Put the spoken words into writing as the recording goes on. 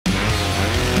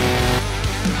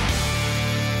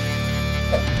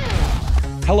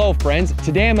Hello friends,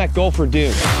 today I'm at Gopher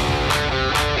Dunes.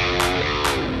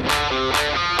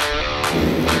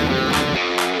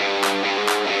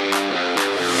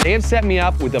 They have set me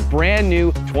up with a brand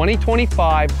new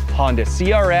 2025 Honda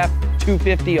CRF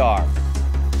 250R.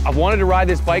 I've wanted to ride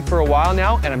this bike for a while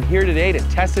now, and I'm here today to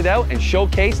test it out and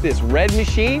showcase this red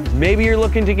machine. Maybe you're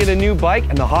looking to get a new bike,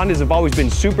 and the Hondas have always been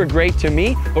super great to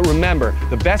me, but remember,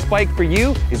 the best bike for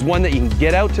you is one that you can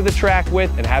get out to the track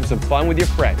with and have some fun with your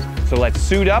friends. So let's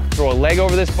suit up, throw a leg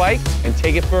over this bike, and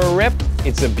take it for a rip.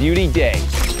 It's a beauty day.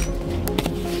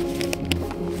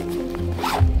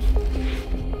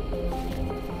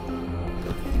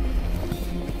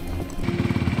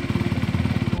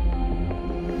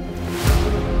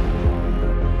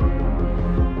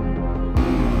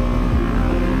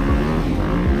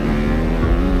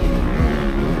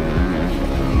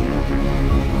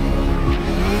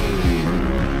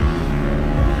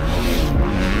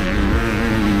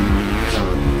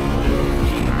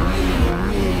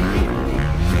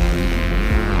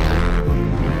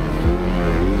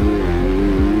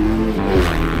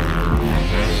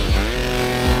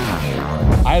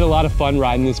 I had a lot of fun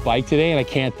riding this bike today, and I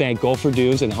can't thank Gopher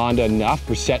Dunes and Honda enough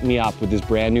for setting me up with this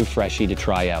brand new freshie to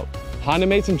try out. Honda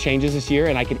made some changes this year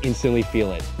and I can instantly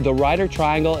feel it. The rider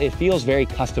triangle, it feels very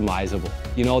customizable.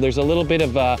 You know, there's a little bit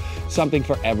of something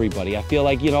for everybody. I feel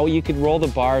like, you know, you could roll the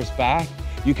bars back,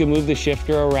 you can move the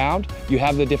shifter around, you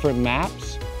have the different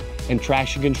maps and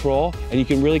traction control, and you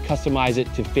can really customize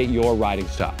it to fit your riding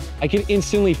style. I can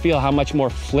instantly feel how much more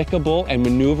flickable and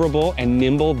maneuverable and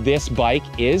nimble this bike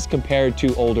is compared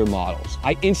to older models.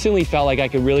 I instantly felt like I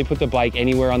could really put the bike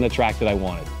anywhere on the track that I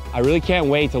wanted. I really can't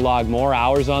wait to log more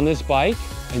hours on this bike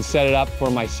and set it up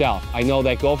for myself. I know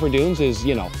that Gopher Dunes is,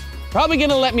 you know, probably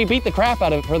gonna let me beat the crap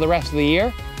out of it for the rest of the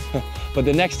year. But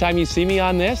the next time you see me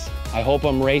on this, I hope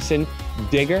I'm racing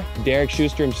Digger, Derek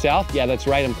Schuster himself. Yeah, that's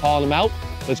right, I'm calling him out.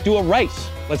 Let's do a race.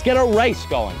 Let's get a race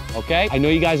going, okay? I know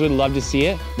you guys would love to see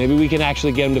it. Maybe we can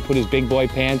actually get him to put his big boy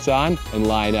pants on and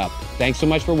line up. Thanks so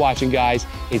much for watching, guys.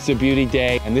 It's a beauty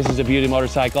day, and this is a beauty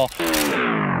motorcycle.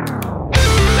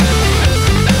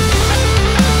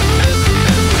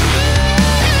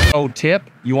 Oh, tip,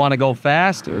 you wanna go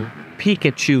faster?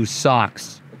 Pikachu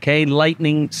socks, okay?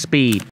 Lightning speed.